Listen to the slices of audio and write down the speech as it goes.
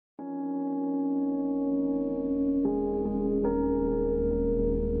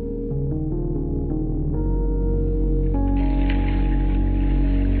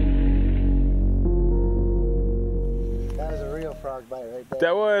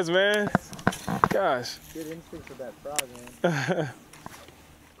was, man. Gosh. Good instinct for that frog, man.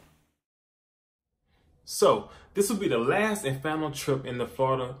 So, this will be the last and final trip in the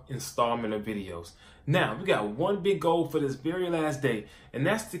Florida installment of videos. Now, we got one big goal for this very last day, and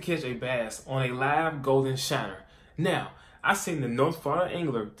that's to catch a bass on a live golden shiner. Now, I seen the North Florida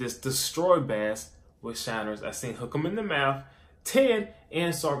angler just destroy bass with shiners. I seen hook them in the mouth, 10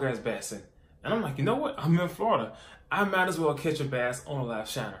 and sawgrass bassing. And I'm like, you know what? I'm in Florida. I might as well catch a bass on a live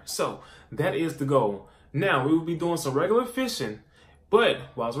shiner. So, that is the goal. Now, we will be doing some regular fishing, but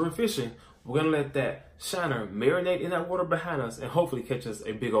while we're fishing, we're going to let that shiner marinate in that water behind us and hopefully catch us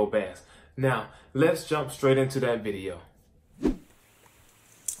a big old bass. Now, let's jump straight into that video. Too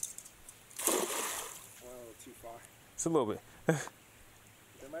far. It's a little bit. There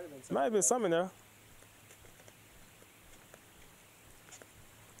might have been some in there.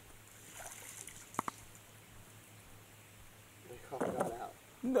 They caught it out.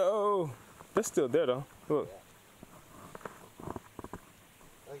 No. It's still there though. Look. Yeah.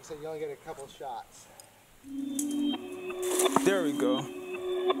 Like I said, you only get a couple shots. There we go.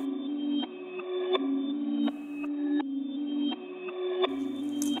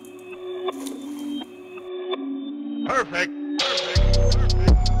 Perfect.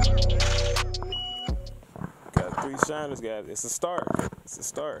 Got 3 shiners, guys. It's a start. It's a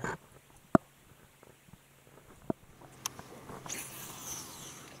start.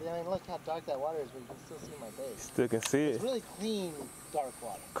 See, I mean, look how dark that water is, but you can still see my base. Still can see it. It's really clean, dark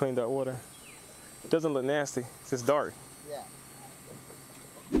water. Clean dark water. It doesn't look nasty. It's just dark. Yeah.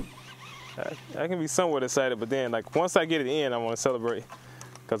 I can be somewhat excited, but then, like, once I get it in, I want to celebrate.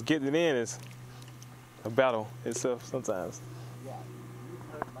 Because getting it in is a battle itself sometimes. Yeah. You've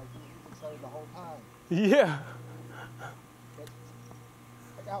heard, like, you've been excited the whole time. Yeah.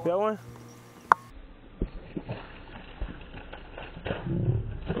 I got That one.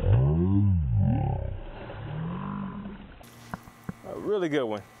 A really good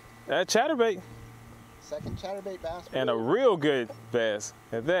one. That chatterbait. Second chatterbait bass. And a real good bass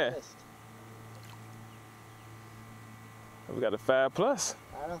at that. Missed. We got a 5+.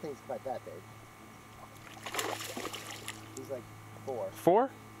 I don't think it's quite that big. He's like 4. 4?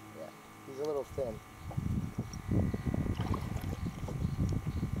 Yeah. He's a little thin.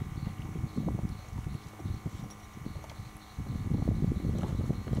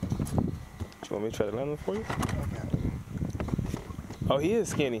 You want me to try to land him for you? Okay. Oh, he is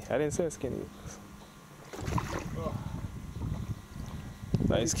skinny. I didn't say skinny.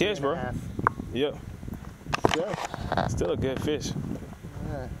 Nice catch, bro. Yep. Good. Still a good fish.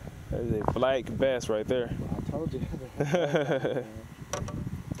 Yeah. That is a black bass right there. I told you.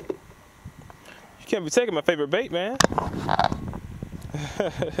 You can't be taking my favorite bait, man.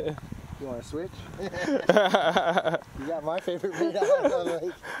 You want to switch? You got my favorite bait out.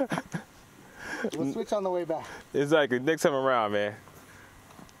 We'll switch on the way back. Exactly. Next time around, man.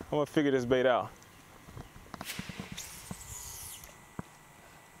 I'm gonna figure this bait out.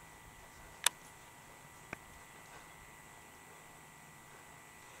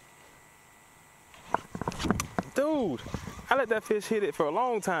 Dude, I let that fish hit it for a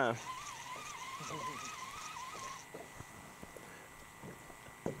long time.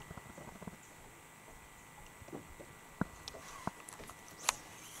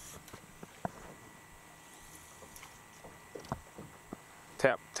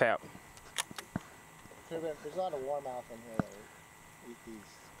 Tap, tap. There's a lot of warmouth in here that eat these.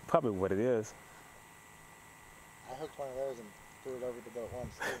 Probably what it is. I hooked one of those and threw it over the boat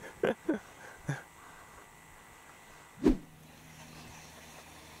once too.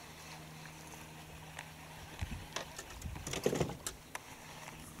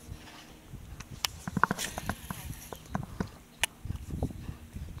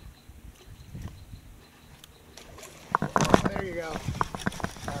 There you go.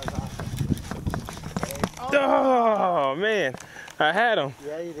 That was awesome. Oh, man. I had him.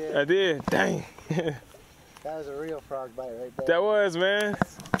 Yeah, you did. I did. Dang. That was a real frog bite right there. That was, man.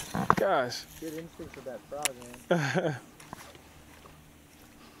 Gosh. Good instinct for that frog, man.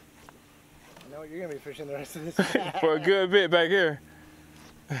 I know what you're going to be fishing the rest of this. For a good bit back here.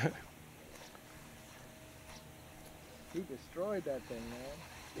 He destroyed that thing, man.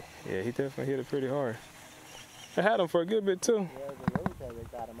 Yeah, he definitely hit it pretty hard. I had him for a good bit too. Yeah, the lily pad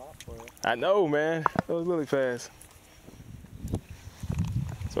that got him off for you. I know, man. Those lily pads.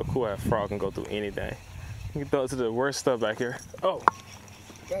 So cool how a frog can go through anything. You can throw it to the worst stuff back here. Oh,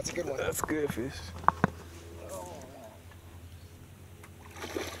 That's a good one. that's a good fish.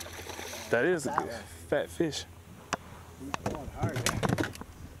 That is a good fat fish. He's going hard.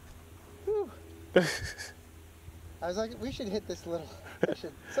 I was like, we should hit this little.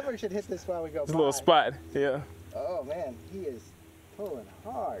 Somebody should hit this while we go. This little spot, yeah. Oh man, he is pulling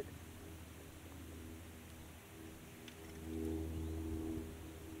hard.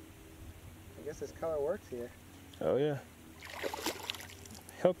 I guess this color works here. Oh yeah.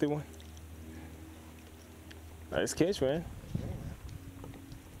 Healthy one. Nice catch, man.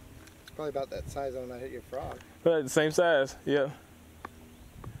 It's probably about that size when I hit your frog. But the same size, yeah.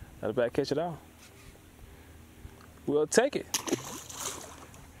 Not a bad catch at all. We'll take it.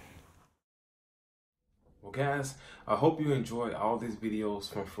 Well guys, I hope you enjoyed all these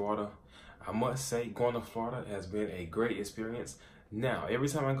videos from Florida. I must say, going to Florida has been a great experience. Now, every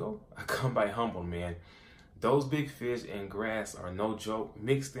time I go, I come back humbled, man. Those big fish and grass are no joke,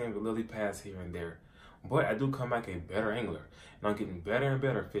 mixed in with lily pads here and there. But I do come back a better angler, and I'm getting better and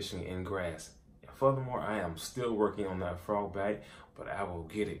better fishing in grass. And furthermore, I am still working on that frog bite, but I will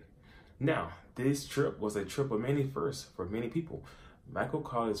get it. Now, this trip was a trip of many firsts for many people. Michael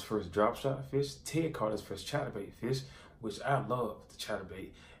caught his first drop shot fish, Ted caught his first chatterbait fish, which I love the chatterbait,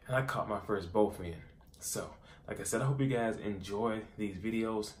 and I caught my first bowfin. So, like I said, I hope you guys enjoy these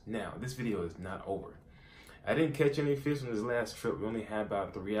videos. Now, this video is not over. I didn't catch any fish on this last trip. We only had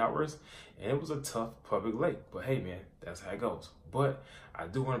about 3 hours, and it was a tough public lake. But hey, man, that's how it goes. But I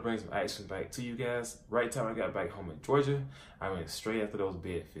do want to bring some action back to you guys. Right time I got back home in Georgia, I went straight after those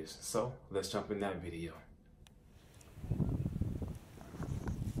bed fish. So let's jump in that video.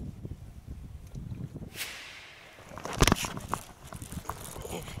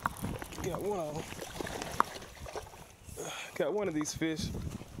 Got one of them. Got one of these fish.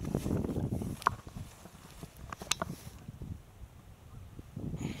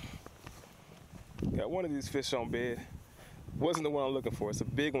 Got one of these fish on bed. Wasn't the one I'm looking for. It's a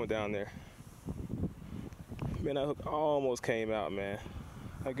big one down there. Man, that hook almost came out, man.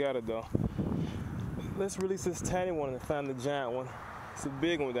 I got it though. Let's release this tiny one and find the giant one. It's a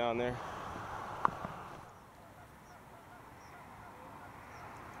big one down there.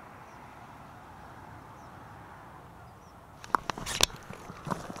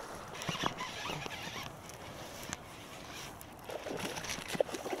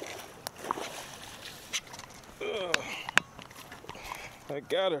 I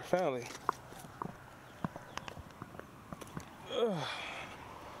got her finally.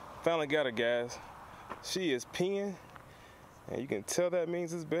 Finally got her, guys. She is peeing, and you can tell that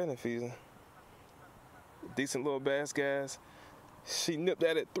means it's bedding season. Decent little bass, guys. She nipped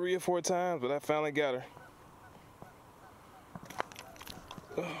at it 3 or 4 times, but I finally got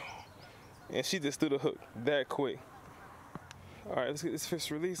her. And she just threw the hook that quick. All right, let's get this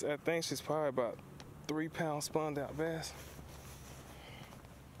fish released. I think she's probably about 3-pound spawned out bass.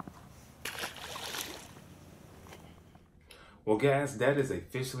 Well guys, that is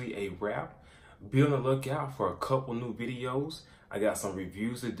officially a wrap. Be on the lookout for a couple new videos. I got some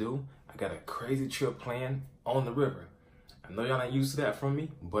reviews to do. I got a crazy trip planned on the river. I know y'all not used to that from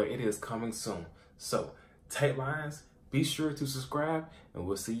me, but it is coming soon. So, tight lines, be sure to subscribe, and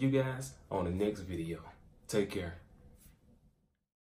we'll see you guys on the next video. Take care.